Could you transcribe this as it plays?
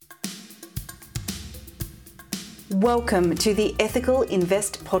Welcome to the Ethical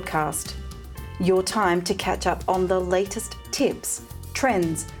Invest podcast, your time to catch up on the latest tips,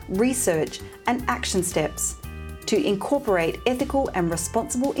 trends, research, and action steps to incorporate ethical and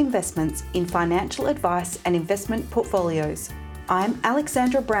responsible investments in financial advice and investment portfolios. I'm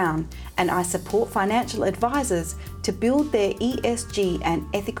Alexandra Brown, and I support financial advisors to build their ESG and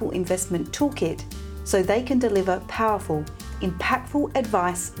ethical investment toolkit so they can deliver powerful, impactful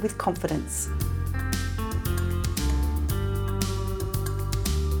advice with confidence.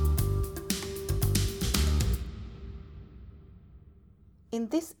 In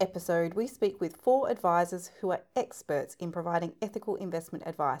this episode, we speak with 4 advisors who are experts in providing ethical investment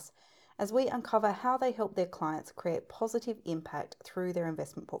advice as we uncover how they help their clients create positive impact through their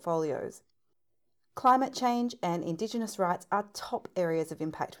investment portfolios. Climate change and Indigenous rights are top areas of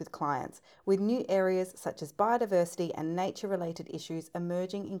impact with clients, with new areas such as biodiversity and nature-related issues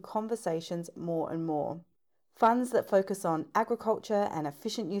emerging in conversations more and more. Funds that focus on agriculture and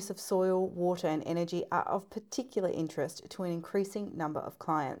efficient use of soil, water and energy are of particular interest to an increasing number of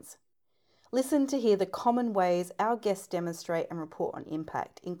clients. Listen to hear the common ways our guests demonstrate and report on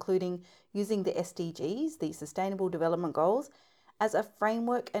impact, including using the SDGs, the Sustainable Development Goals, as a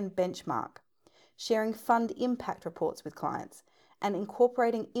framework and benchmark, sharing fund impact reports with clients, and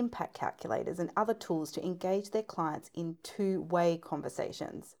incorporating impact calculators and other tools to engage their clients in two-way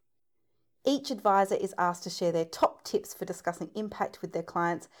conversations. Each advisor is asked to share their top tips for discussing impact with their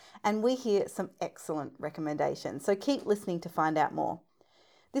clients, and we hear some excellent recommendations. So keep listening to find out more.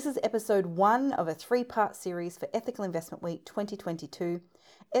 This is episode 1 of a 3-part series for Ethical Investment Week 2022.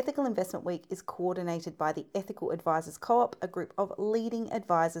 Ethical Investment Week is coordinated by the Ethical Advisors Co-op, a group of leading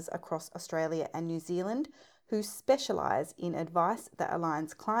advisors across Australia and New Zealand who specialise in advice that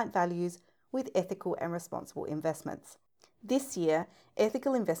aligns client values with ethical and responsible investments. This year,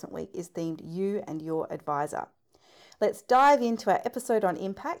 Ethical Investment Week is themed You and Your Advisor. Let's dive into our episode on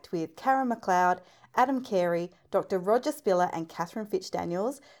impact with Karen McLeod, Adam Carey, Dr. Roger Spiller and Catherine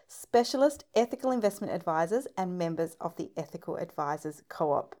Fitch-Daniels, specialist ethical investment advisors and members of the Ethical Advisors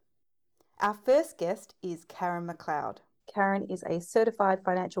Co-op. Our first guest is Karen McLeod. Karen is a certified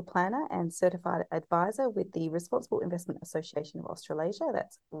financial planner and certified advisor with the Responsible Investment Association of Australasia,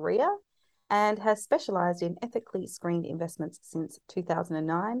 that's RIA, and has specialised in ethically screened investments since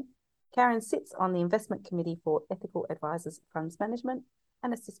 2009. Karen sits on the investment committee for Ethical Advisors Funds Management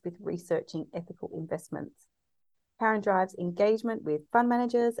and assists with researching ethical investments. Karen drives engagement with fund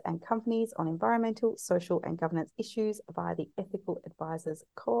managers and companies on environmental, social and governance issues via the Ethical Advisors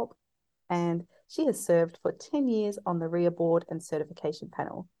Co-op, and she has served for 10 years on the RIA board and certification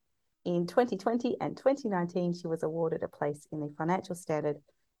panel. In 2020 and 2019, she was awarded a place in the Financial Standard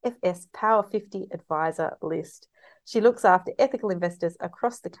FS Power 50 Advisor list. She looks after ethical investors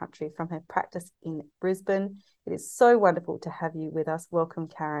across the country from her practice in Brisbane. It is so wonderful to have you with us. Welcome,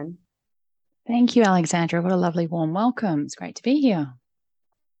 Karen. Thank you, Alexandra. What a lovely warm welcome. It's great to be here.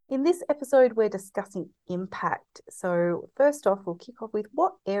 In this episode, we're discussing impact. So first off, we'll kick off with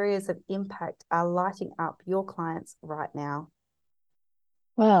what areas of impact are lighting up your clients right now?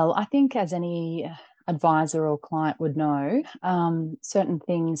 Well, I think as any advisor or client would know, certain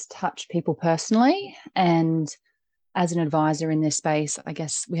things touch people personally. And as an advisor in this space, I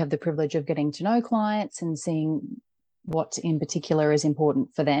guess we have the privilege of getting to know clients and seeing what in particular is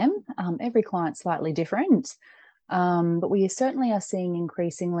important for them. Every client's slightly different, but we certainly are seeing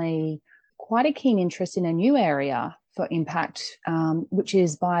increasingly quite a keen interest in a new area for impact, which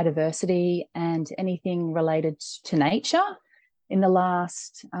is biodiversity and anything related to nature in the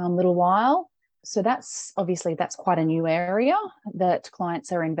last little while. So that's quite a new area that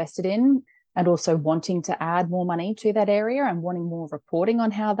clients are invested in, and also wanting to add more money to that area and wanting more reporting on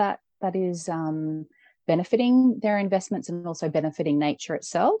how that is benefiting their investments and also benefiting nature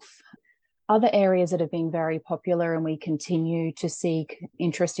itself. Other areas that have been very popular and we continue to seek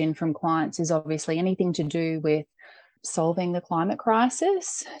interest in from clients is obviously anything to do with solving the climate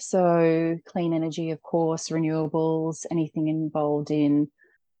crisis. So clean energy, of course, renewables, anything involved in,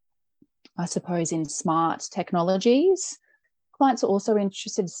 I suppose, in smart technologies. Clients are also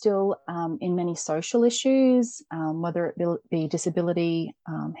interested still in many social issues, whether it be disability,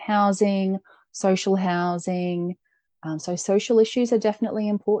 housing, social housing. So social issues are definitely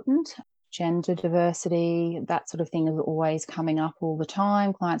important. Gender diversity, that sort of thing is always coming up all the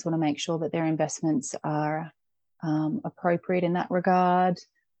time. Clients want to make sure that their investments are appropriate in that regard.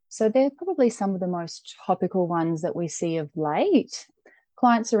 So they're probably some of the most topical ones that we see of late.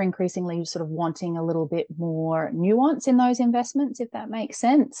 Clients are increasingly sort of wanting a little bit more nuance in those investments, if that makes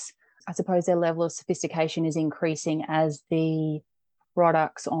sense. I suppose their level of sophistication is increasing as the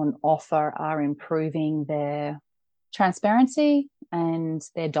products on offer are improving their transparency and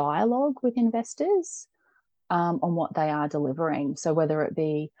their dialogue with investors on what they are delivering. So whether it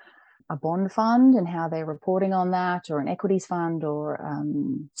be a bond fund and how they're reporting on that, or an equities fund, or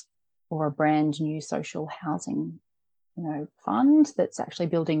a brand new social housing, fund that's actually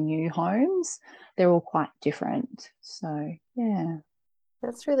building new homes, they're all quite different. So yeah.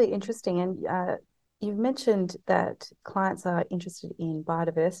 That's really interesting. And you've mentioned that clients are interested in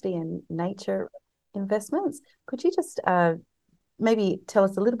biodiversity and nature investments. Could you just maybe tell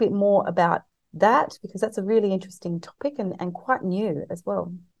us a little bit more about that? Because that's a really interesting topic and quite new as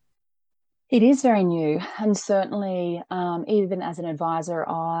well. It is very new, and certainly, even as an advisor,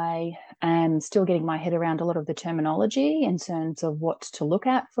 I am still getting my head around a lot of the terminology in terms of what to look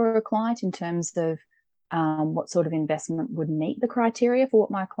at for a client, in terms of what sort of investment would meet the criteria for what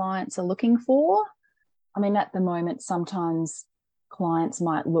my clients are looking for. I mean, at the moment, sometimes clients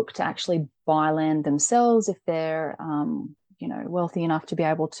might look to actually buy land themselves if they're, wealthy enough to be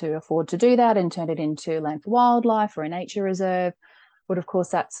able to afford to do that and turn it into land for wildlife or a nature reserve. But of course,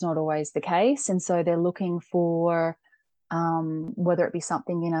 that's not always the case. And so they're looking for whether it be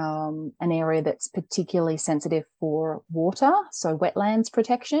something in an area that's particularly sensitive for water, so wetlands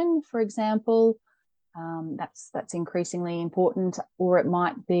protection, for example, that's increasingly important, or it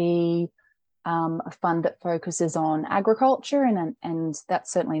might be a fund that focuses on agriculture, and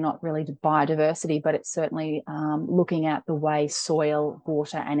that's certainly not really biodiversity, but it's certainly looking at the way soil,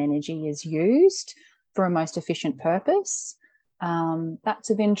 water, and energy is used for a most efficient purpose. That's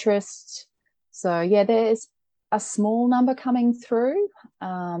of interest. So yeah, there's a small number coming through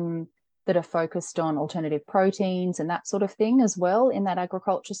that are focused on alternative proteins and that sort of thing as well in that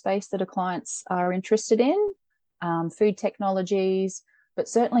agriculture space that our clients are interested in, food technologies, but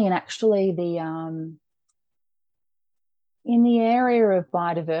certainly in the area of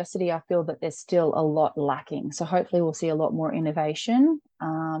biodiversity, I feel that there's still a lot lacking. So hopefully we'll see a lot more innovation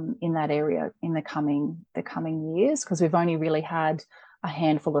in that area in the coming years, because we've only really had a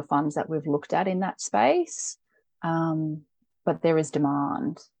handful of funds that we've looked at in that space, but there is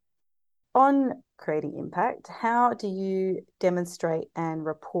demand. On creating impact, how do you demonstrate and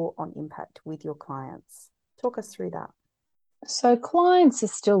report on impact with your clients? Talk us through that. So clients are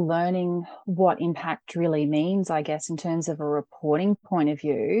still learning what impact really means, I guess, in terms of a reporting point of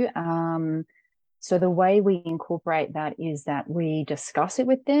view. So the way we incorporate that is that we discuss it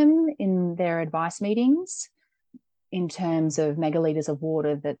with them in their advice meetings in terms of megalitres of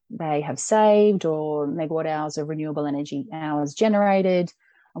water that they have saved or megawatt hours of renewable energy hours generated.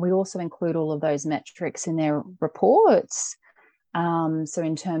 And we also include all of those metrics in their reports. So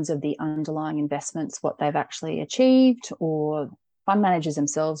in terms of the underlying investments, what they've actually achieved, or fund managers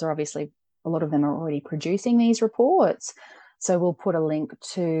themselves are obviously, a lot of them are already producing these reports. So we'll put a link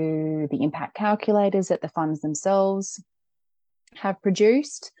to the impact calculators that the funds themselves have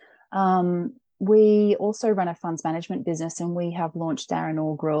produced. We also run a funds management business, and we have launched our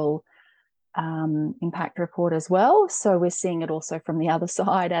inaugural impact report as well. So we're seeing it also from the other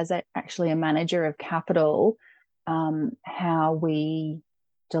side as actually a manager of capital, how we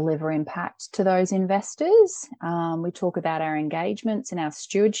deliver impact to those investors. We talk about our engagements and our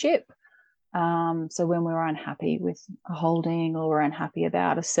stewardship. So when we're unhappy with a holding, or we're unhappy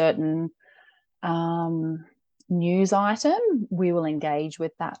about a certain news item, we will engage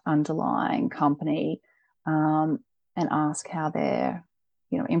with that underlying company and ask how they're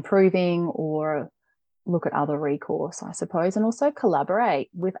improving, or look at other recourse, I suppose, and also collaborate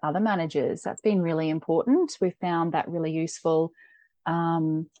with other managers. That's been really important. We've found that really useful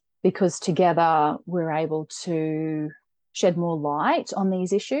because together we're able to shed more light on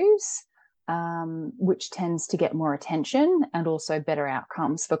these issues, which tends to get more attention and also better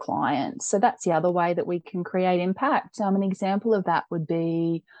outcomes for clients. So that's the other way that we can create impact. An example of that would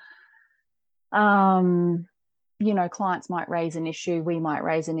be clients might raise an issue, we might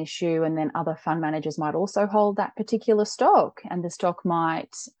raise an issue, and then other fund managers might also hold that particular stock, and the stock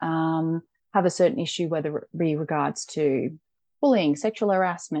might have a certain issue, whether it be regards to bullying, sexual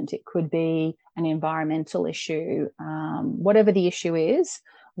harassment, it could be an environmental issue. Whatever the issue is,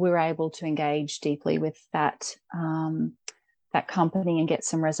 we're able to engage deeply with that company and get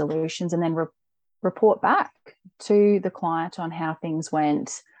some resolutions, and then report back to the client on how things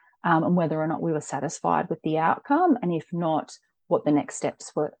went, and whether or not we were satisfied with the outcome, and if not, what the next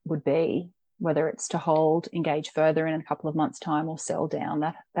steps would be, whether it's to hold, engage further in a couple of months' time, or sell down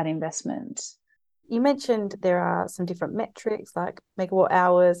that investment. You mentioned there are some different metrics like megawatt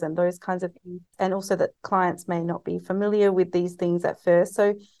hours and those kinds of things, and also that clients may not be familiar with these things at first.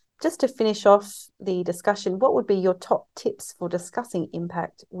 So just to finish off the discussion, what would be your top tips for discussing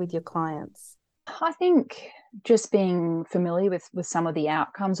impact with your clients? I think just being familiar with some of the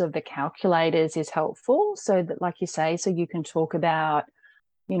outcomes of the calculators is helpful. So that, like you say, so you can talk about,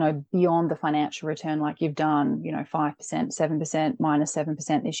 beyond the financial return, like you've done, 5%, 7%,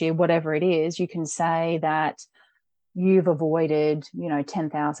 -7% this year, whatever it is, you can say that you've avoided,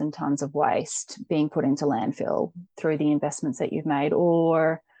 10,000 tons of waste being put into landfill through the investments that you've made,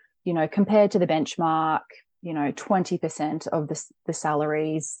 or, compared to the benchmark, 20% of the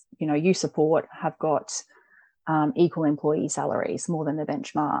salaries, you support have got equal employee salaries, more than the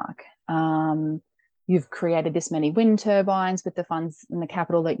benchmark. You've created this many wind turbines with the funds and the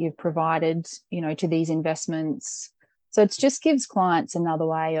capital that you've provided, to these investments. So it just gives clients another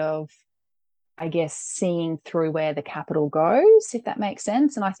way of, I guess, seeing through where the capital goes, if that makes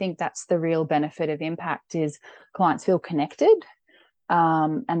sense. And I think that's the real benefit of impact, is clients feel connected,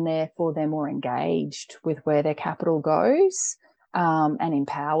 and therefore they're more engaged with where their capital goes, and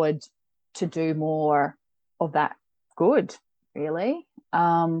empowered to do more of that good, really.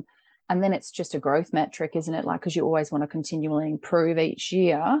 And then it's just a growth metric, isn't it? Like, because you always want to continually improve each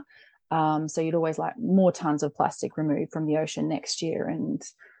year. So you'd always like more tons of plastic removed from the ocean next year, and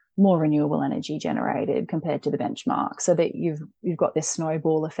more renewable energy generated compared to the benchmark, so that you've got this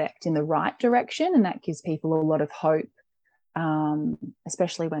snowball effect in the right direction, and that gives people a lot of hope,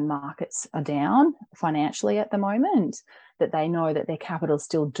 especially when markets are down financially at the moment, that they know that their capital is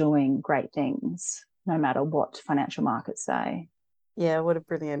still doing great things no matter what financial markets say. Yeah, what a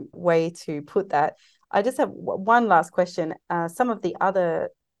brilliant way to put that. I just have one last question. Some of the other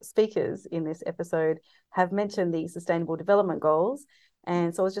speakers in this episode have mentioned the Sustainable Development Goals.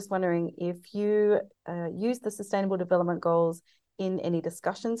 And so I was just wondering if you use the Sustainable Development Goals in any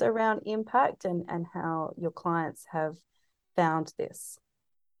discussions around impact, and how your clients have found this.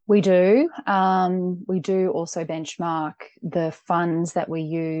 We do. We do also benchmark the funds that we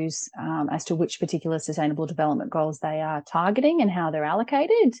use, as to which particular sustainable development goals they are targeting and how they're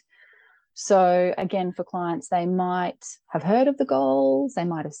allocated. So again, for clients, they might have heard of the goals, they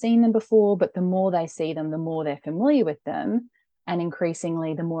might have seen them before, but the more they see them, the more they're familiar with them. And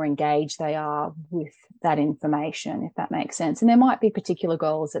increasingly, the more engaged they are with that information, if that makes sense. And there might be particular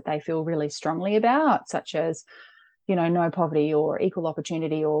goals that they feel really strongly about, such as, no poverty or equal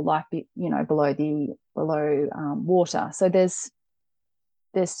opportunity, or life, below water. So there's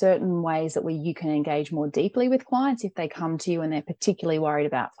certain ways that you can engage more deeply with clients if they come to you and they're particularly worried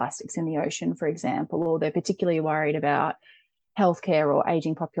about plastics in the ocean, for example, or they're particularly worried about healthcare or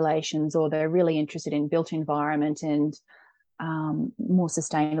aging populations, or they're really interested in built environment and more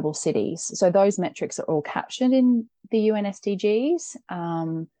sustainable cities. So those metrics are all captured in the UN SDGs.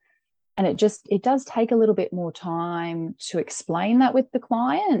 And it does take a little bit more time to explain that with the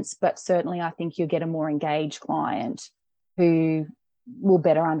clients, but certainly I think you'll get a more engaged client who will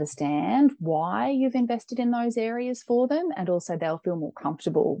better understand why you've invested in those areas for them, and also they'll feel more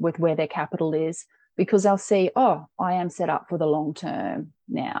comfortable with where their capital is, because they'll see, oh, I am set up for the long term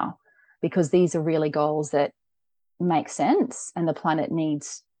now, because these are really goals that make sense and the planet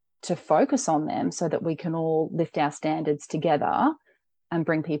needs to focus on them, so that we can all lift our standards together and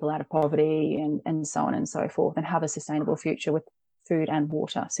bring people out of poverty, and so on and so forth, and have a sustainable future with food and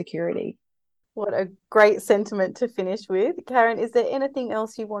water security. What a great sentiment to finish with. Karen, is there anything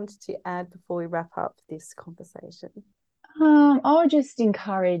else you wanted to add before we wrap up this conversation? I would just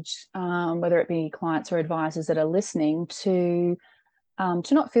encourage, whether it be clients or advisors that are listening, to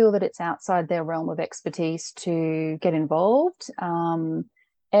not feel that it's outside their realm of expertise to get involved.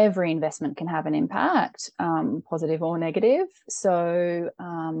 Every investment can have an impact, positive or negative. So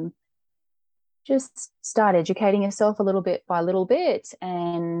just start educating yourself a little bit by little bit,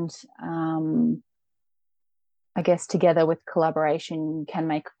 and I guess together with collaboration can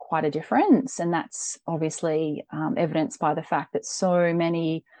make quite a difference. And that's obviously evidenced by the fact that so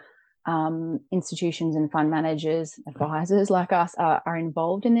many institutions and fund managers, advisors like us are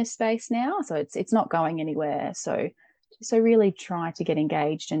involved in this space now. So it's not going anywhere. So really try to get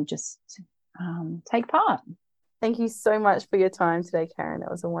engaged and just take part. Thank you so much for your time today, Karen. That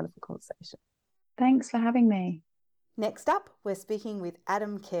was a wonderful conversation. Thanks for having me. Next up, we're speaking with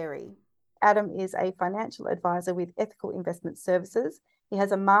Adam Carey. Adam is a financial advisor with Ethical Investment Services. He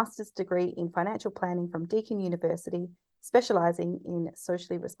has a master's degree in financial planning from Deakin University, specialising in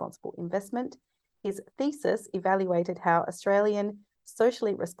socially responsible investment. His thesis evaluated how Australian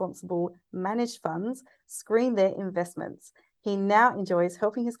socially responsible managed funds screen their investments. He now enjoys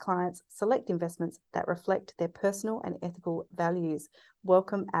helping his clients select investments that reflect their personal and ethical values.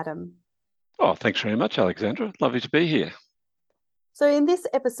 Welcome, Adam. Oh, thanks very much, Alexandra. Lovely to be here. So, in this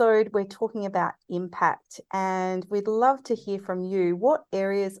episode, we're talking about impact, and we'd love to hear from you. What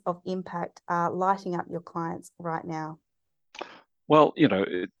areas of impact are lighting up your clients right now? Well,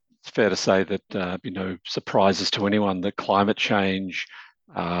 it's fair to say that surprises to anyone that climate change,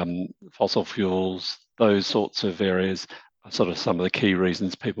 fossil fuels, those sorts of areas are sort of some of the key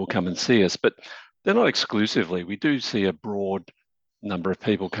reasons people come and see us. But they're not exclusively. We do see a broad number of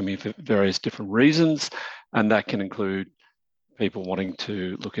people coming for various different reasons, and that can include people wanting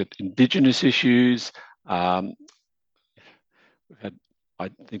to look at Indigenous issues. We've had,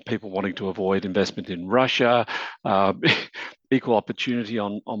 I think, people wanting to avoid investment in Russia, equal opportunity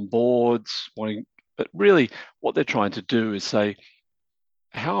on boards, but really what they're trying to do is say,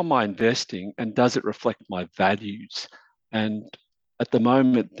 how am I investing and does it reflect my values? And at the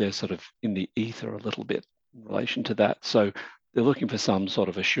moment, they're sort of in the ether a little bit in relation to that. So they're looking for some sort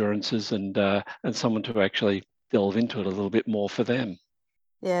of assurances and someone to actually delve into it a little bit more for them.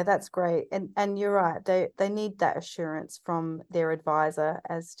 Yeah, that's great. And you're right. They need that assurance from their advisor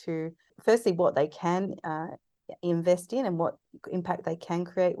as to firstly what they can invest in and what impact they can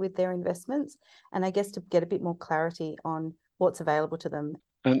create with their investments. And I guess to get a bit more clarity on what's available to them.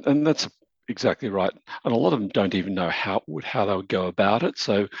 And that's exactly right. And a lot of them don't even know how they would go about it.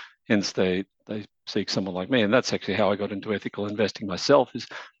 So hence they seek someone like me. And that's actually how I got into ethical investing myself. Is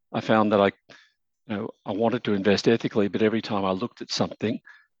I found that I wanted to invest ethically, but every time I looked at something,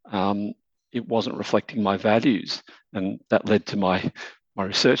 it wasn't reflecting my values, and that led to my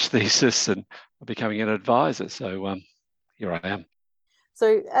research thesis and becoming an advisor. So here I am.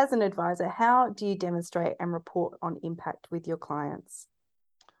 So, as an advisor, how do you demonstrate and report on impact with your clients?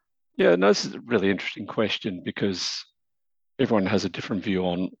 Yeah, no, this is a really interesting question because everyone has a different view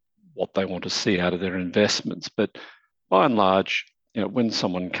on what they want to see out of their investments. But by and large, when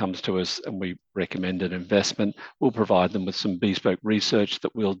someone comes to us and we recommend an investment, we'll provide them with some bespoke research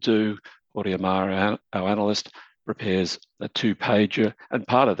that we'll do. Claudia Maher, our analyst, prepares a 2-pager, and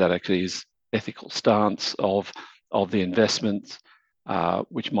part of that actually is ethical stance of the investments,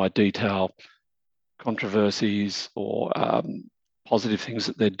 which might detail controversies or positive things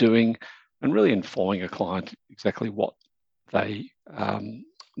that they're doing, and really informing a client exactly what they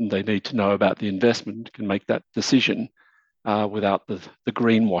need to know about the investment, can make that decision without the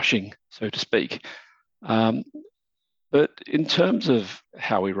greenwashing, so to speak. But in terms of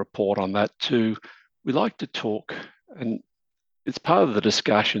how we report on that too, we like to talk, and it's part of the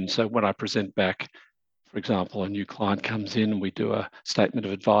discussion. So when I present back, for example, a new client comes in and we do a statement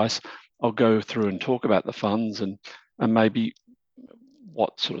of advice, I'll go through and talk about the funds and maybe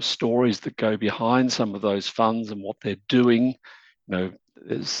what sort of stories that go behind some of those funds and what they're doing.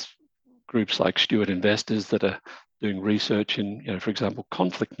 There's groups like Stewart Investors that are doing research in, for example,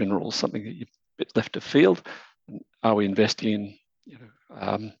 conflict minerals, something that you're a bit left of field. Are we investing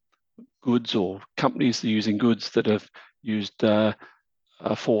in, goods or companies that are using goods that have used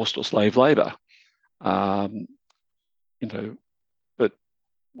forced or slave labor? But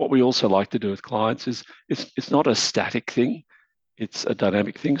what we also like to do with clients is it's not a static thing, it's a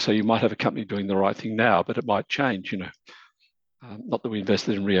dynamic thing. So you might have a company doing the right thing now, but it might change. Not that we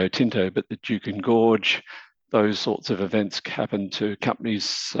invested in Rio Tinto, but the Juukan Gorge, those sorts of events happen to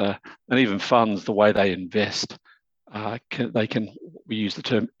companies and even funds. The way they invest, we use the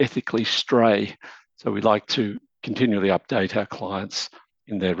term ethically stray. So we like to continually update our clients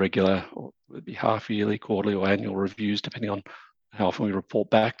in their regular, or it would be half yearly, quarterly, or annual reviews, depending on how often we report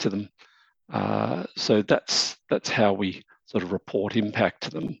back to them. So that's how we sort of report impact to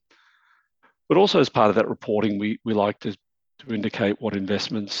them. But also as part of that reporting, we like to indicate what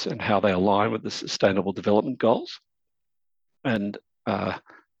investments and how they align with the Sustainable Development Goals, and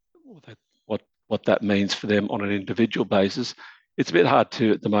what that means for them on an individual basis. It's a bit hard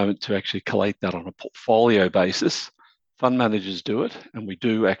at the moment to actually collate that on a portfolio basis. Fund managers do it, and we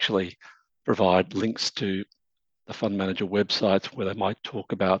do actually provide links to the fund manager websites where they might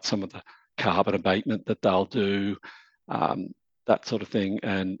talk about some of the carbon abatement that they'll do, that sort of thing,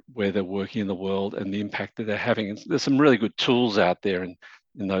 and where they're working in the world and the impact that they're having. And there's some really good tools out there in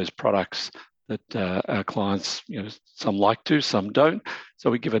those products that our clients, some like to, some don't. So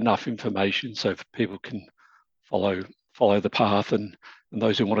we give enough information so people can follow the path, and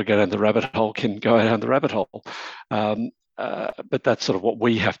those who want to go down the rabbit hole can go down the rabbit hole. But that's sort of what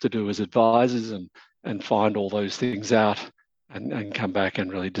we have to do as advisors, and find all those things out and come back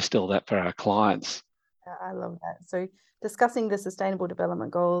and really distill that for our clients. I love that. So discussing the Sustainable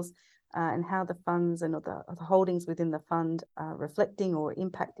Development Goals, and how the funds and the holdings within the fund are reflecting or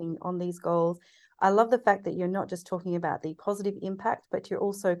impacting on these goals. I love the fact that you're not just talking about the positive impact, but you're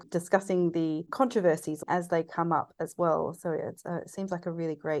also discussing the controversies as they come up as well. So it seems like a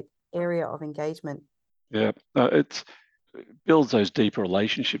really great area of engagement. Yeah, it builds those deeper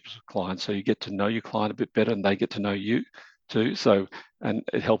relationships with clients, so you get to know your client a bit better and they get to know you too. So, and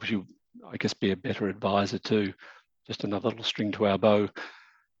it helps you, I guess, be a better advisor too. Just another little string to our bow.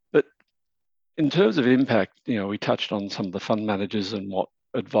 But in terms of impact, we touched on some of the fund managers and what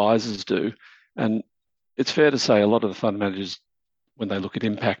advisors do. And it's fair to say a lot of the fund managers, when they look at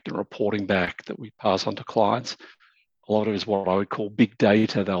impact and reporting back that we pass on to clients, a lot of it is what I would call big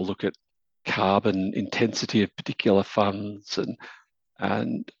data. They'll look at carbon intensity of particular funds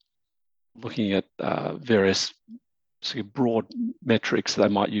and looking at various broad metrics they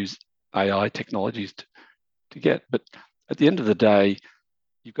might use AI technologies to get. But at the end of the day,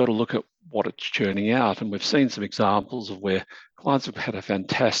 you've got to look at what it's churning out. And we've seen some examples of where clients have had a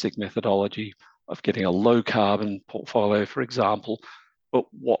fantastic methodology of getting a low carbon portfolio, for example. But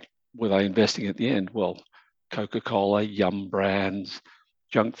what were they investing at the end? Well, Coca-Cola, Yum Brands,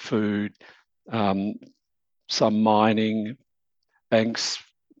 junk food, some mining, banks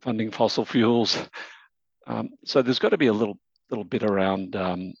funding fossil fuels. So there's got to be a little bit around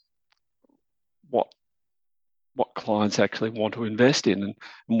what clients actually want to invest in.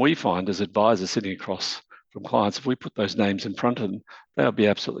 And we find as advisors sitting across from clients, if we put those names in front of them, they'll be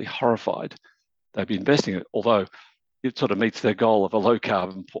absolutely horrified. They'll be investing in it, although it sort of meets their goal of a low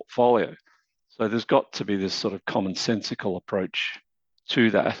carbon portfolio. So there's got to be this sort of commonsensical approach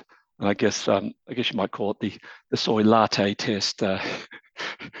to that. And I guess you might call it the soy latte test.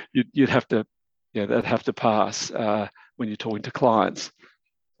 You'd have to, that'd have to pass when you're talking to clients.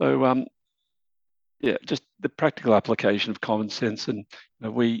 So just the practical application of common sense, and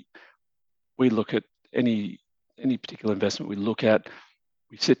we look at any particular investment we look at,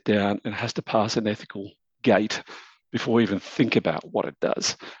 we sit down and it has to pass an ethical gate before we even think about what it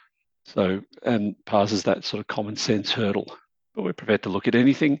does. So, and passes that sort of common sense hurdle. But we're prepared to look at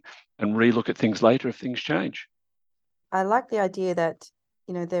anything and re-look at things later if things change. I like the idea that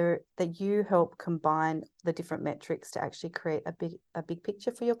that you help combine the different metrics to actually create a big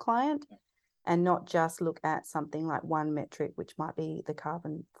picture for your client, and not just look at something like one metric, which might be the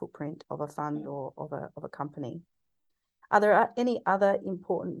carbon footprint of a fund or of a company. Are there any other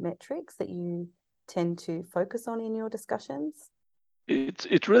important metrics that you tend to focus on in your discussions?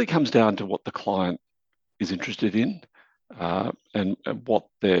 It really comes down to what the client is interested in and what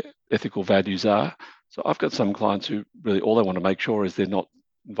their ethical values are. So I've got some clients who really all they want to make sure is they're not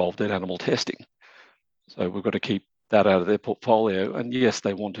involved in animal testing. So we've got to keep that out of their portfolio. And yes,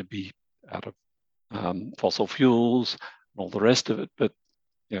 they want to be out of fossil fuels and all the rest of it, but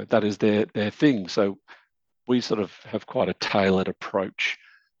that is their thing. So we sort of have quite a tailored approach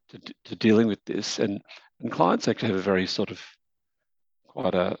to dealing with this, and clients actually have a very sort of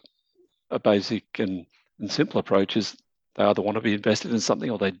quite a basic and simple approach. Is they either want to be invested in something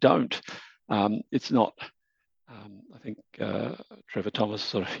or they don't. It's not. I think Trevor Thomas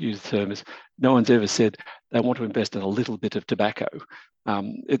sort of used the term is no one's ever said they want to invest in a little bit of tobacco.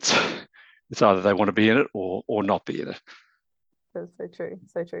 It's either they want to be in it or not be in it. That's so true,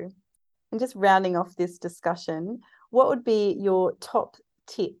 so true. And just rounding off this discussion, what would be your top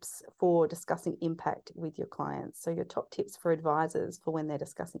tips for discussing impact with your clients? So your top tips for advisors for when they're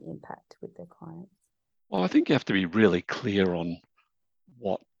discussing impact with their clients. Well, I think you have to be really clear on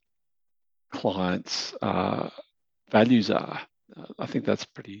what clients' values are. I think that's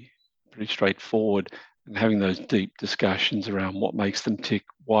pretty straightforward. And having those deep discussions around what makes them tick,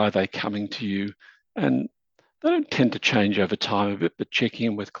 why are they coming to you, and they don't tend to change over time a bit, but checking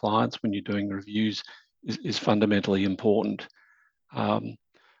in with clients when you're doing reviews is fundamentally important.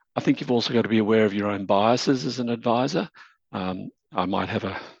 I think you've also got to be aware of your own biases as an advisor. I might have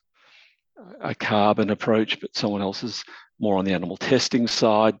a carbon approach, but someone else is more on the animal testing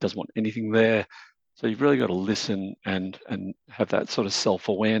side, doesn't want anything there. So you've really got to listen and have that sort of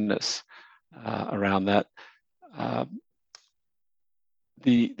self-awareness around that.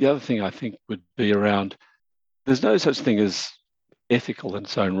 The other thing I think would be around, there's no such thing as ethical in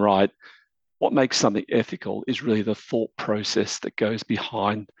its own right. What makes something ethical is really the thought process that goes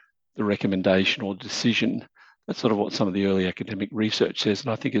behind the recommendation or decision. That's sort of what some of the early academic research says,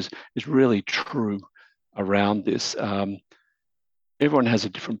 and I think is really true around this. Everyone has a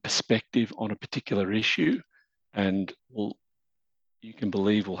different perspective on a particular issue, and you can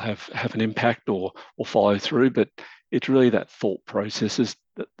believe will have an impact or follow through, but it's really that thought process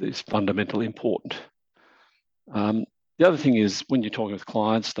that is fundamentally important. The The other thing is when you're talking with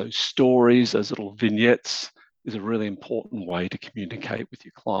clients, those stories, those little vignettes is a really important way to communicate with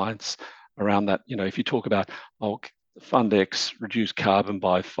your clients around that. If you talk about, Fund X reduced carbon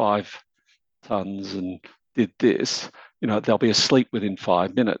by 5 tons and did this, they'll be asleep within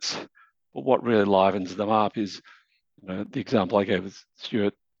 5 minutes. But what really livens them up is, the example I gave with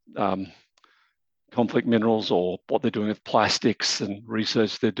Stuart, conflict minerals, or what they're doing with plastics and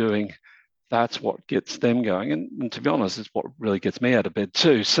research they're doing. That's what gets them going. And to be honest, it's what really gets me out of bed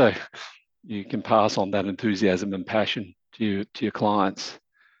too. So you can pass on that enthusiasm and passion to your clients.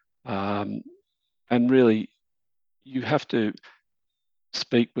 And really, you have to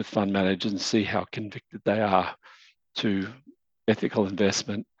speak with fund managers and see how convicted they are to ethical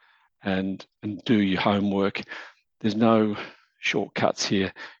investment and do your homework. There's no shortcuts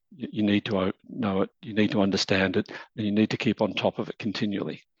here. You need to know it, you need to understand it, and you need to keep on top of it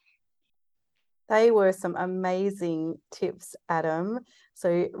continually. They were some amazing tips, Adam.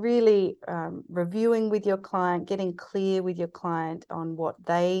 So really reviewing with your client, getting clear with your client on what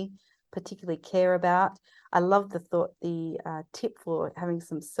they particularly care about. I love the tip for having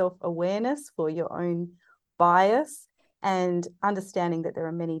some self-awareness for your own bias and understanding that there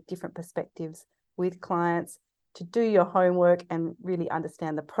are many different perspectives with clients, to do your homework and really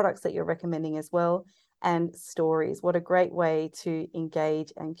understand the products that you're recommending as well, and stories. What a great way to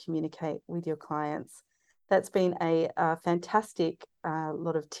engage and communicate with your clients. That's been a fantastic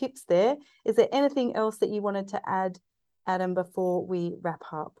lot of tips there. Is there anything else that you wanted to add, Adam, before we wrap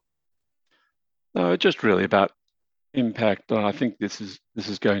up? No, just really about impact. I think this is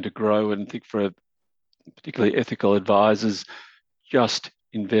going to grow, and I think for particularly ethical advisors, just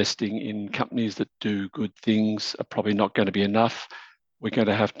investing in companies that do good things are probably not going to be enough. We're going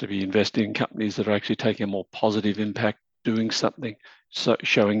to have to be investing in companies that are actually taking a more positive impact, doing something, so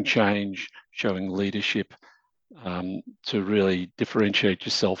showing change, showing leadership, to really differentiate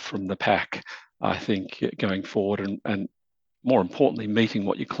yourself from the pack, I think, going forward, and more importantly, meeting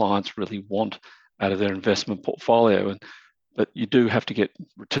what your clients really want out of their investment portfolio. But you do have to get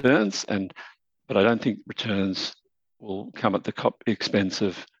returns, but I don't think returns will come at the expense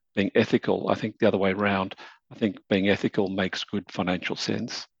of being ethical. I think the other way around. I think being ethical makes good financial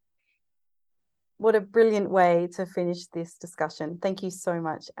sense. What a brilliant way to finish this discussion. Thank you so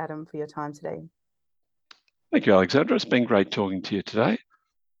much, Adam, for your time today. Thank you, Alexandra. It's been great talking to you today.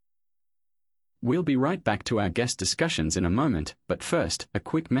 We'll be right back to our guest discussions in a moment, but first, a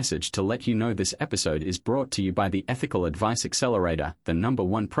quick message to let you know this episode is brought to you by the Ethical Advice Accelerator, the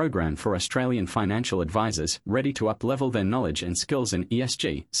 #1 program for Australian financial advisors ready to up-level their knowledge and skills in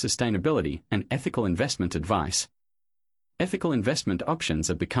ESG, sustainability, and ethical investment advice. Ethical investment options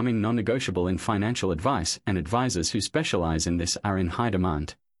are becoming non-negotiable in financial advice, and advisors who specialize in this are in high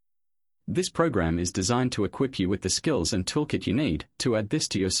demand. This program is designed to equip you with the skills and toolkit you need to add this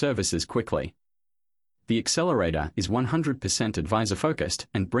to your services quickly. The Accelerator is 100% advisor-focused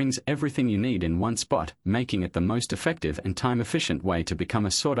and brings everything you need in one spot, making it the most effective and time-efficient way to become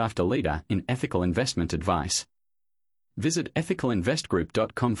a sought-after leader in ethical investment advice. Visit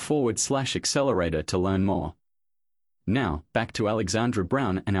ethicalinvestgroup.com/accelerator to learn more. Now, back to Alexandra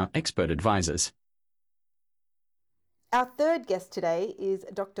Brown and our expert advisors. Our third guest today is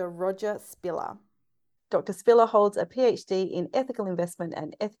Dr. Roger Spiller. Dr. Spiller holds a PhD in ethical investment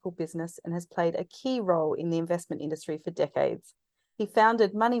and ethical business and has played a key role in the investment industry for decades. He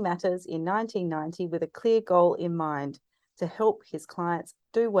founded Money Matters in 1990 with a clear goal in mind: to help his clients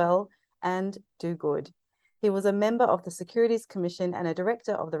do well and do good. He was a member of the Securities Commission and a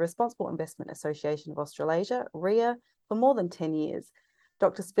director of the Responsible Investment Association of Australasia, RIA, for more than 10 years.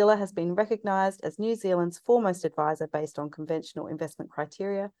 Dr. Spiller has been recognised as New Zealand's foremost advisor based on conventional investment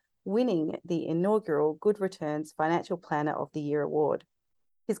criteria, winning the inaugural Good Returns Financial Planner of the Year award.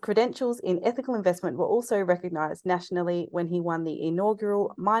 His credentials in ethical investment were also recognised nationally when he won the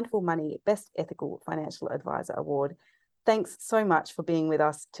inaugural Mindful Money Best Ethical Financial Advisor Award. Thanks so much for being with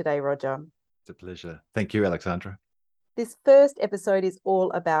us today, Roger. It's a pleasure. Thank you, Alexandra. This first episode is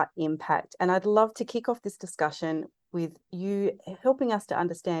all about impact, and I'd love to kick off this discussion with you helping us to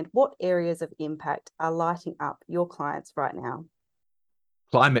understand what areas of impact are lighting up your clients right now.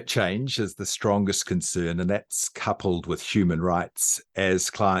 Climate change is the strongest concern, and that's coupled with human rights as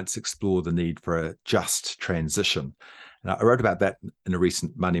clients explore the need for a just transition. And I wrote about that in a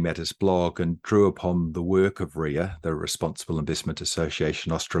recent Money Matters blog and drew upon the work of RIA, the Responsible Investment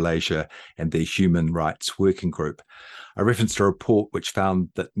Association Australasia, and the Human Rights Working Group. I referenced a report which found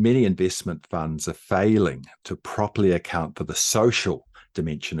that many investment funds are failing to properly account for the social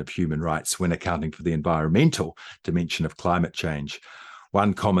dimension of human rights when accounting for the environmental dimension of climate change.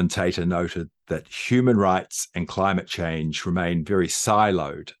 One commentator noted that human rights and climate change remain very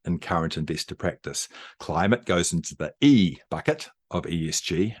siloed in current investor practice. Climate goes into the E bucket of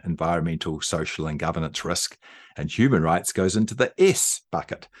ESG, environmental, social, and governance risk, and human rights goes into the S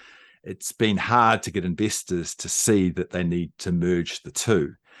bucket. It's been hard to get investors to see that they need to merge the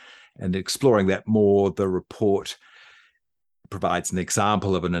two. And exploring that more, the report provides an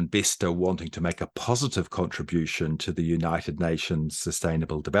example of an investor wanting to make a positive contribution to the United Nations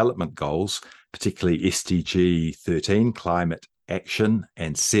Sustainable Development Goals, particularly SDG 13, climate action,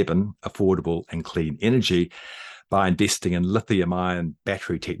 and 7, affordable and clean energy, by investing in lithium-ion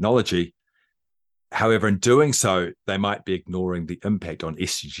battery technology. However, in doing so, they might be ignoring the impact on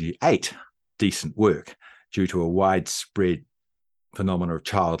SDG 8, decent work, due to a widespread phenomenon of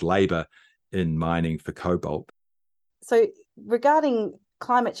child labour in mining for cobalt. So regarding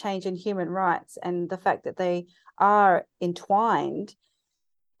climate change and human rights and the fact that they are entwined,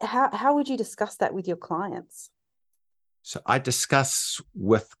 how would you discuss that with your clients? So I discuss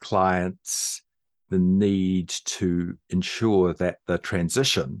with clients the need to ensure that the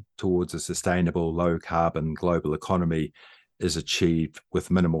transition towards a sustainable, low-carbon global economy is achieved with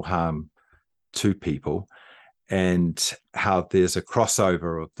minimal harm to people, and how there's a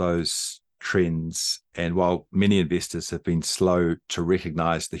crossover of those trends. And while many investors have been slow to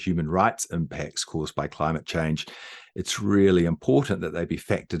recognize the human rights impacts caused by climate change, it's really important that they be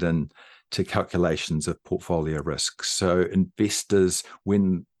factored in to calculations of portfolio risk. So investors,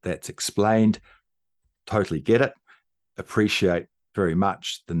 when that's explained, totally get it, appreciate very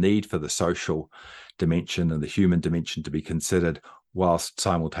much the need for the social dimension and the human dimension to be considered, whilst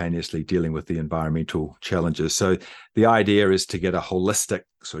simultaneously dealing with the environmental challenges. So the idea is to get a holistic,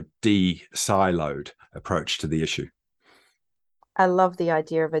 sort of de-siloed approach to the issue. I love the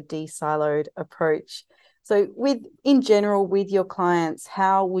idea of a de-siloed approach. So in general, with your clients,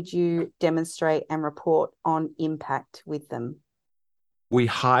 how would you demonstrate and report on impact with them? We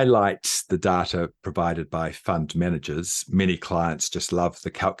highlight the data provided by fund managers. Many clients just love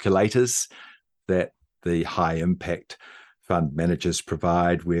the calculators that the high impact fund managers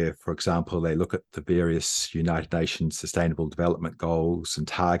provide, where, for example, they look at the various United Nations Sustainable Development Goals and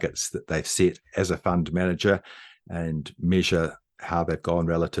targets that they've set as a fund manager and measure how they've gone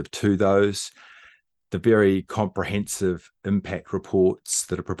relative to those. The very comprehensive impact reports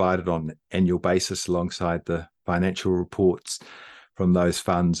that are provided on an annual basis alongside the financial reports from those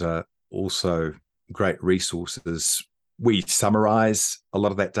funds are also great resources. We summarize a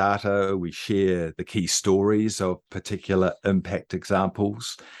lot of that data. We share the key stories of particular impact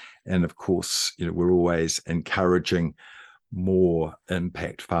examples. And of course, we're always encouraging more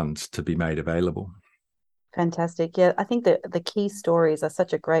impact funds to be made available. Fantastic. Yeah, I think that the key stories are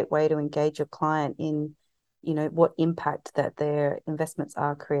such a great way to engage your client in, what impact that their investments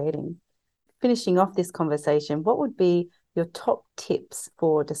are creating. Finishing off this conversation, what would be your top tips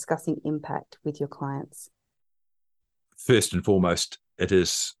for discussing impact with your clients? First and foremost, it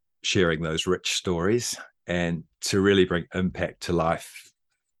is sharing those rich stories, and to really bring impact to life,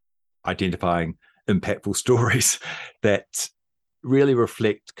 identifying impactful stories that really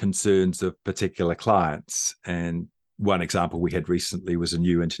reflect concerns of particular clients. And one example we had recently was a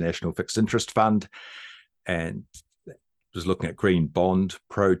new international fixed interest fund, and was looking at green bond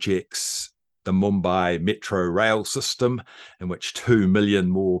projects, the Mumbai Metro rail system, in which 2 million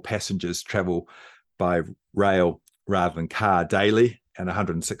more passengers travel by rail rather than car daily, and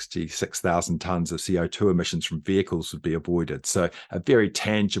 166,000 tonnes of CO2 emissions from vehicles would be avoided. So a very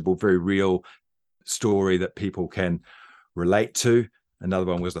tangible, very real story that people can relate to. Another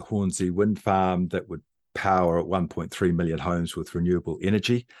one was the Hornsey wind farm that would power 1.3 million homes with renewable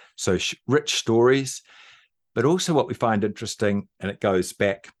energy. So rich stories. But also what we find interesting, and it goes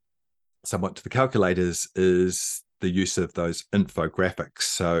back somewhat to the calculators, is the use of those infographics.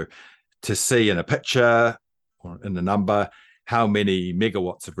 So to see in a picture or in a number how many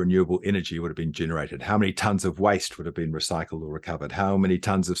megawatts of renewable energy would have been generated, how many tons of waste would have been recycled or recovered, how many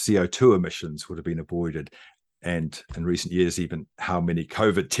tons of CO2 emissions would have been avoided, and in recent years, even how many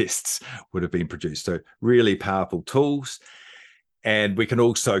COVID tests would have been produced. So really powerful tools. And we can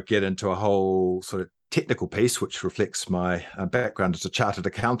also get into a whole sort of technical piece, which reflects my background as a chartered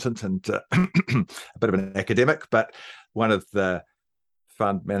accountant and a bit of an academic. But one of the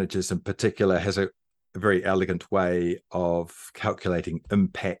fund managers in particular has a very elegant way of calculating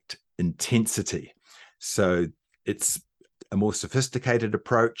impact intensity. So it's a more sophisticated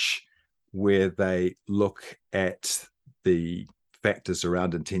approach where they look at the factors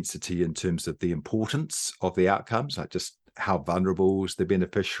around intensity in terms of the importance of the outcomes, like just how vulnerable is the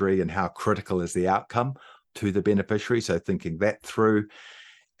beneficiary and how critical is the outcome to the beneficiary. So thinking that through.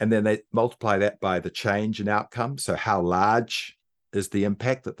 And then they multiply that by the change in outcome. So how large is the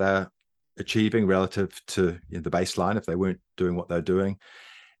impact that they're achieving relative to the baseline if they weren't doing what they're doing?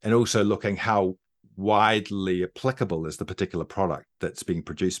 And also looking how widely applicable is the particular product that's being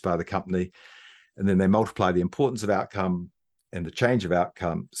produced by the company. And then they multiply the importance of outcome and the change of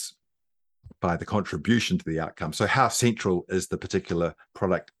outcomes by the contribution to the outcome. So how central is the particular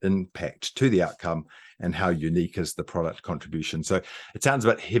product impact to the outcome, and how unique is the product contribution? So it sounds a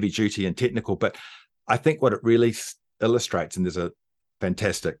bit heavy duty and technical, but I think what it really illustrates, and there's a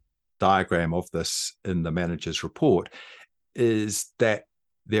fantastic diagram of this in the manager's report, is that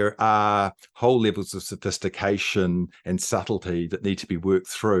there are whole levels of sophistication and subtlety that need to be worked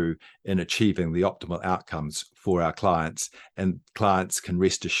through in achieving the optimal outcomes for our clients. And clients can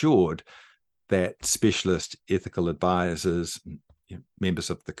rest assured that specialist ethical advisors, members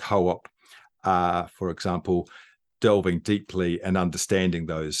of the co-op, are, for example, delving deeply and understanding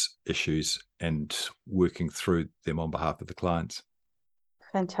those issues and working through them on behalf of the clients.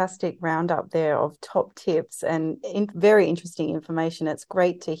 Fantastic roundup there of top tips and very interesting information. It's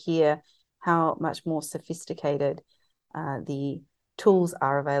great to hear how much more sophisticated the tools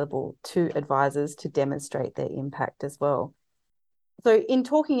are available to advisors to demonstrate their impact as well. So in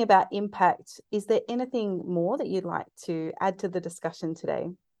talking about impact, is there anything more that you'd like to add to the discussion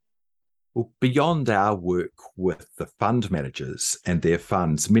today? Well, beyond our work with the fund managers and their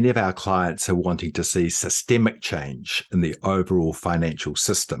funds, many of our clients are wanting to see systemic change in the overall financial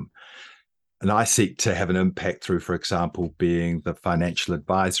system. And I seek to have an impact through, for example, being the financial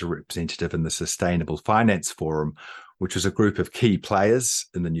advisor representative in the Sustainable Finance Forum, which was a group of key players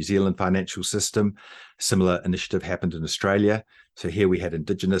in the New Zealand financial system. A similar initiative happened in Australia. So here we had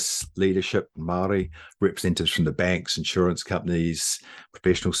Indigenous leadership, Māori, representatives from the banks, insurance companies,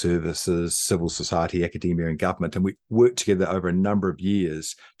 professional services, civil society, academia, and government. And we worked together over a number of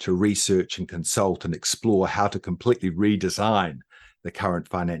years to research and consult and explore how to completely redesign the current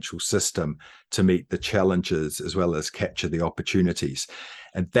financial system to meet the challenges as well as capture the opportunities.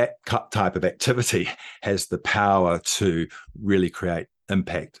 And that type of activity has the power to really create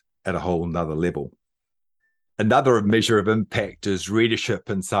impact at a whole nother level. Another measure of impact is readership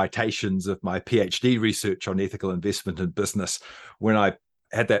and citations of my PhD research on ethical investment in business. When I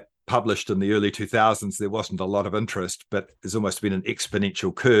had that published in the early 2000s, there wasn't a lot of interest, but there's almost been an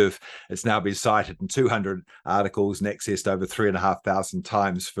exponential curve. It's now been cited in 200 articles and accessed over 3,500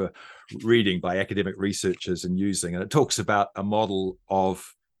 times for reading by academic researchers and using. And it talks about a model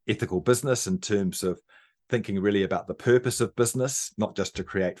of ethical business in terms of thinking really about the purpose of business, not just to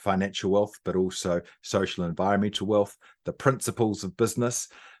create financial wealth, but also social and environmental wealth, the principles of business.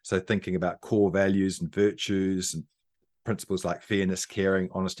 So thinking about core values and virtues and principles like fairness, caring,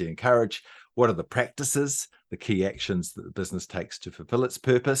 honesty, and courage. What are the practices, the key actions that the business takes to fulfill its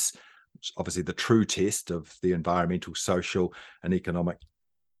purpose? Which is obviously the true test of the environmental, social, and economic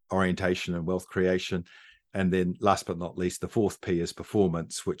orientation and wealth creation. And then last but not least, the fourth P is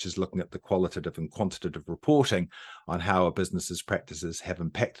performance, which is looking at the qualitative and quantitative reporting on how a business's practices have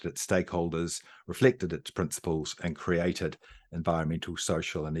impacted its stakeholders, reflected its principles, and created environmental,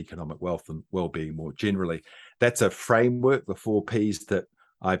 social, and economic wealth and well-being more generally. That's a framework, the four Ps, that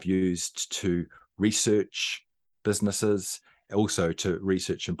I've used to research businesses, also to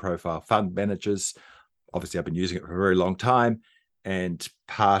research and profile fund managers. Obviously, I've been using it for a very long time. And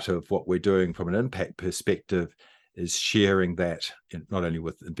part of what we're doing from an impact perspective is sharing that not only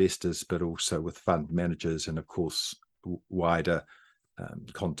with investors, but also with fund managers. And of course, wider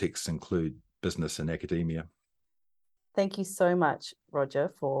contexts include business and academia. Thank you so much,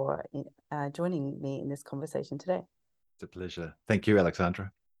 Roger, for joining me in this conversation today. It's a pleasure. Thank you,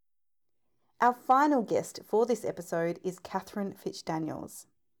 Alexandra. Our final guest for this episode is Catherine Fitch-Daniels.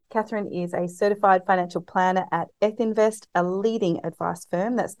 Catherine is a certified financial planner at Ethinvest, a leading advice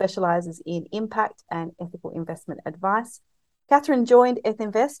firm that specialises in impact and ethical investment advice. Catherine joined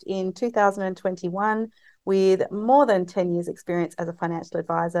Ethinvest in 2021 with more than 10 years' experience as a financial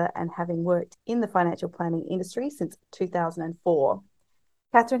advisor and having worked in the financial planning industry since 2004.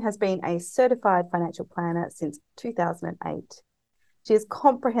 Catherine has been a certified financial planner since 2008. She has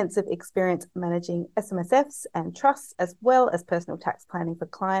comprehensive experience managing SMSFs and trusts, as well as personal tax planning for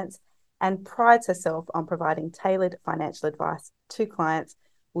clients, and prides herself on providing tailored financial advice to clients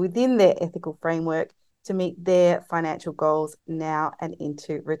within their ethical framework to meet their financial goals now and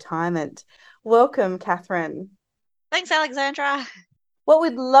into retirement. Welcome, Catherine. Thanks, Alexandra. What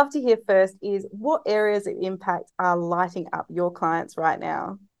we'd love to hear first is what areas of impact are lighting up your clients right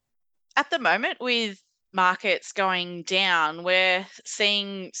now? At the moment, with markets going down, we're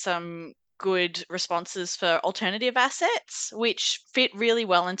seeing some good responses for alternative assets, which fit really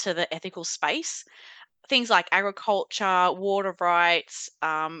well into the ethical space. Things like agriculture, water rights,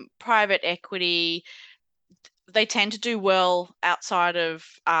 private equity, they tend to do well outside of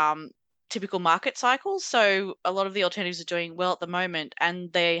typical market cycles. So a lot of the alternatives are doing well at the moment,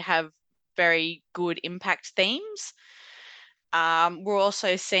 and they have very good impact themes. We're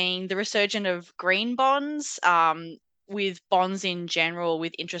also seeing the resurgence of green bonds, with bonds in general,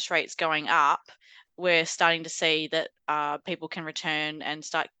 with interest rates going up. We're starting to see that people can return and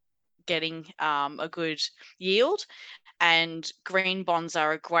start getting a good yield. And green bonds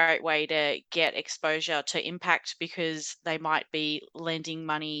are a great way to get exposure to impact, because they might be lending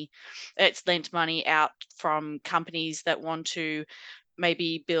money. It's lent money out from companies that want to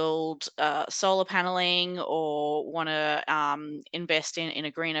maybe build solar paneling or want to invest in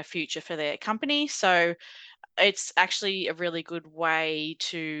a greener future for their company. So it's actually a really good way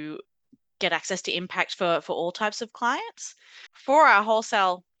to get access to impact for all types of clients. For our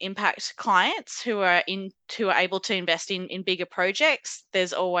wholesale impact clients who are able to invest in bigger projects,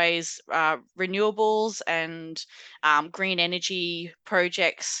 there's always renewables and green energy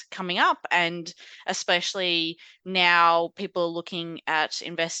projects coming up, and especially now people are looking at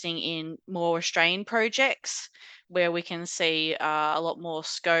investing in more Australian projects where we can see a lot more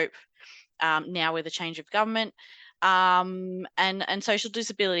scope now with the change of government. And social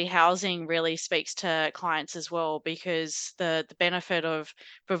disability housing really speaks to clients as well, because the benefit of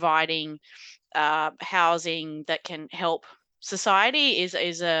providing housing that can help society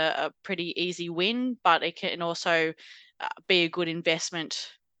is a pretty easy win, but it can also be a good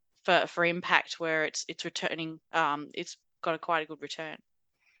investment for impact, where it's returning. It's got quite a good return.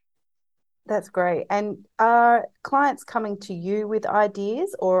 That's great. And are clients coming to you with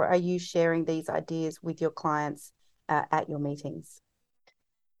ideas, or are you sharing these ideas with your clients at your meetings?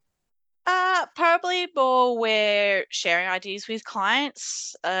 Probably more we're sharing ideas with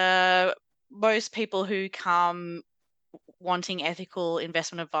clients. Most people who come wanting ethical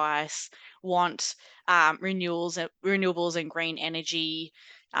investment advice want renewables and green energy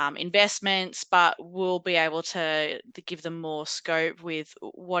investments, but we'll be able to give them more scope with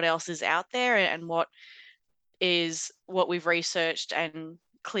what else is out there and what we've researched and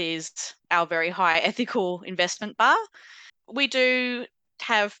clears our very high ethical investment bar. We do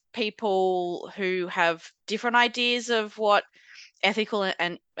have people who have different ideas of what ethical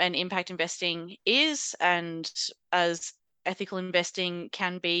and impact investing is, and as ethical investing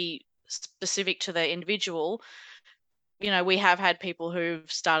can be specific to the individual. We have had people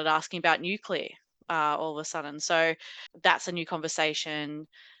who've started asking about nuclear all of a sudden. So that's a new conversation,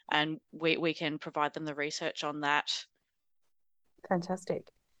 and we can provide them the research on that. Fantastic.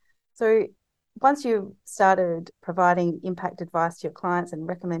 So once you've started providing impact advice to your clients and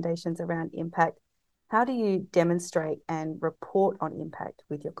recommendations around impact, how do you demonstrate and report on impact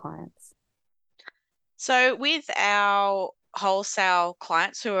with your clients? So with our wholesale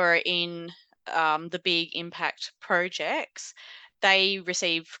clients who are in the big impact projects, they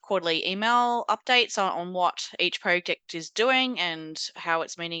receive quarterly email updates on what each project is doing and how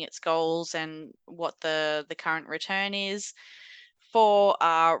it's meeting its goals and what the current return is. For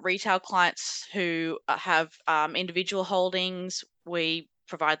our retail clients who have individual holdings, we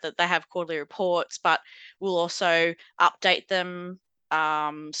provide that they have quarterly reports, but we'll also update them.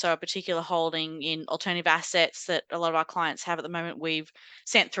 So a particular holding in alternative assets that a lot of our clients have at the moment, we've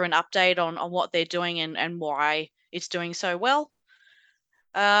sent through an update on what they're doing and why it's doing so well.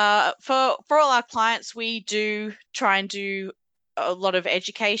 For all our clients, we do try and do a lot of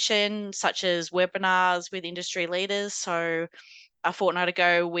education, such as webinars with industry leaders. So a fortnight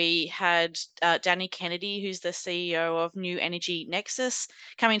ago, we had Danny Kennedy, who's the CEO of New Energy Nexus,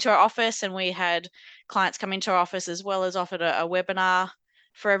 coming to our office, and we had clients come into our office as well as offered a webinar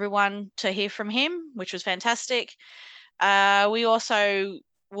for everyone to hear from him, which was fantastic. We also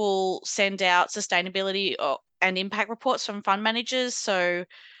will send out sustainability and impact reports from fund managers. So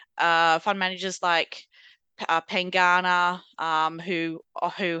fund managers like Pengana, who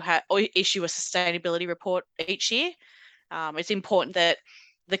issue a sustainability report each year. It's important that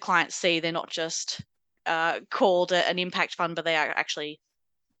the clients see they're not just called an impact fund, but they are actually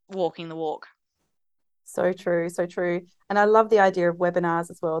walking the walk. So true, so true. And I love the idea of webinars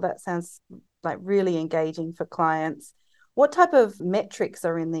as well. That sounds like really engaging for clients. What type of metrics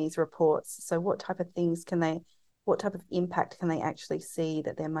are in these reports? So what type of impact can they actually see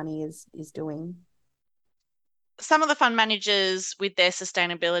that their money is doing? Some of the fund managers with their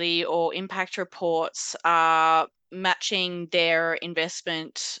sustainability or impact reports are matching their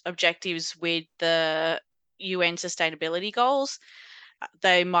investment objectives with the UN sustainability goals.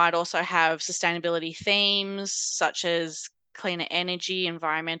 They might also have sustainability themes such as cleaner energy,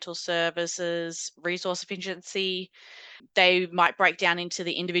 environmental services, resource efficiency. They might break down into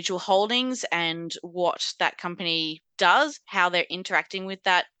the individual holdings and what that company does, how they're interacting with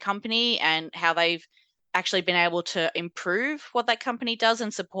that company, and how they've actually been able to improve what that company does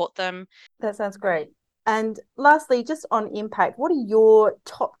and support them. That sounds great. And lastly, just on impact, what are your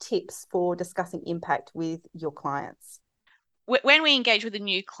top tips for discussing impact with your clients? When we engage with a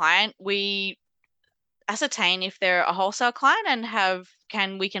new client, we ascertain if they're a wholesale client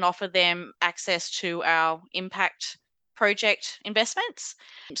and we can offer them access to our impact project investments.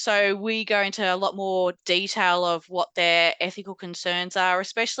 So we go into a lot more detail of what their ethical concerns are,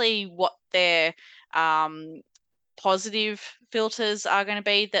 especially what their positive filters are going to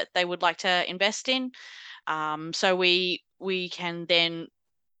be that they would like to invest in. So we can then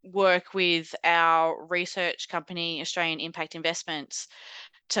work with our research company, Australian Impact Investments,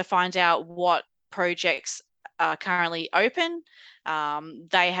 to find out what projects are currently open.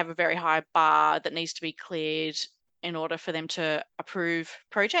 They have a very high bar that needs to be cleared in order for them to approve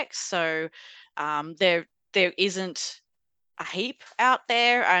projects. So there isn't a heap out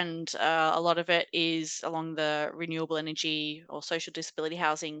there, and a lot of it is along the renewable energy or social disability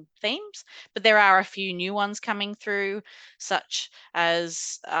housing themes. But there are a few new ones coming through, such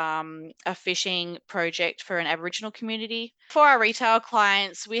as a fishing project for an Aboriginal community. For our retail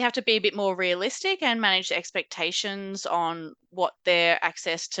clients, we have to be a bit more realistic and manage the expectations on what their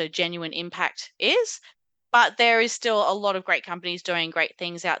access to genuine impact is. But there is still a lot of great companies doing great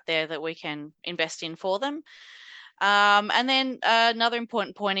things out there that we can invest in for them. And then another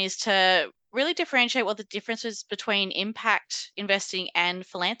important point is to really differentiate what the difference is between impact investing and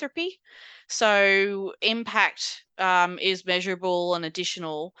philanthropy. So impact is measurable and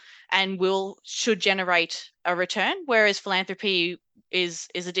additional and should generate a return, whereas philanthropy is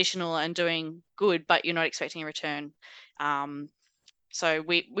additional and doing good, but you're not expecting a return. So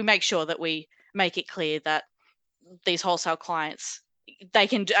we make sure that we make it clear that these wholesale clients, they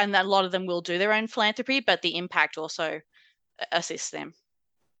can do, and a lot of them will do their own philanthropy, but the impact also assists them.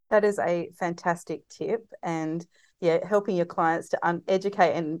 That is a fantastic tip, and helping your clients to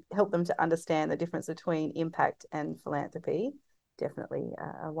educate and help them to understand the difference between impact and philanthropy. Definitely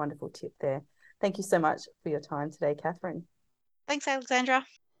a wonderful tip there. Thank you so much for your time today, Catherine. Thanks, Alexandra.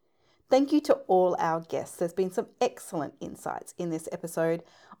 Thank you to all our guests. There's been some excellent insights in this episode.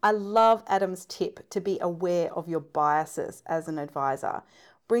 I love Adam's tip to be aware of your biases as an advisor.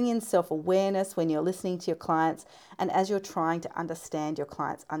 Bring in self-awareness when you're listening to your clients and as you're trying to understand your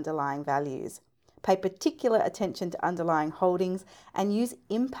clients' underlying values. Pay particular attention to underlying holdings and use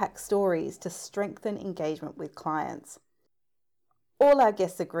impact stories to strengthen engagement with clients. All our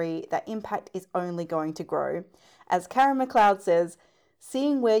guests agree that impact is only going to grow. As Karen McLeod says,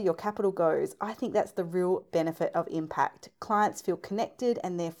 seeing where your capital goes, I think that's the real benefit of impact. Clients feel connected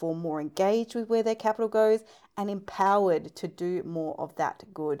and therefore more engaged with where their capital goes and empowered to do more of that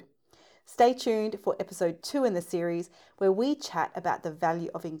good. Stay tuned for episode 2 in the series, where we chat about the value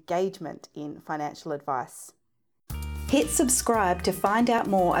of engagement in financial advice. Hit subscribe to find out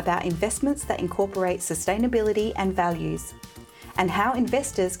more about investments that incorporate sustainability and values, and how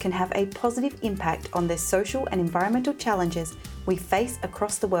investors can have a positive impact on the social and environmental challenges we face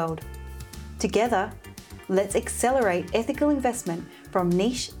across the world. Together, let's accelerate ethical investment from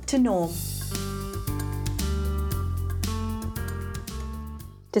niche to norm.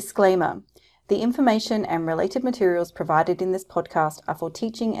 Disclaimer: the information and related materials provided in this podcast are for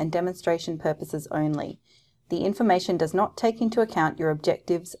teaching and demonstration purposes only. The information does not take into account your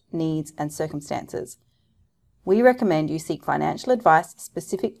objectives, needs, and circumstances. We recommend you seek financial advice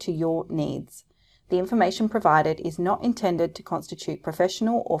specific to your needs. The information provided is not intended to constitute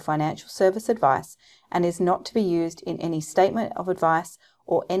professional or financial service advice and is not to be used in any statement of advice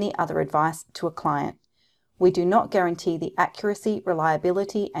or any other advice to a client. We do not guarantee the accuracy,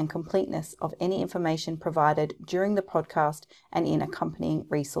 reliability, and completeness of any information provided during the podcast and in accompanying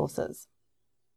resources.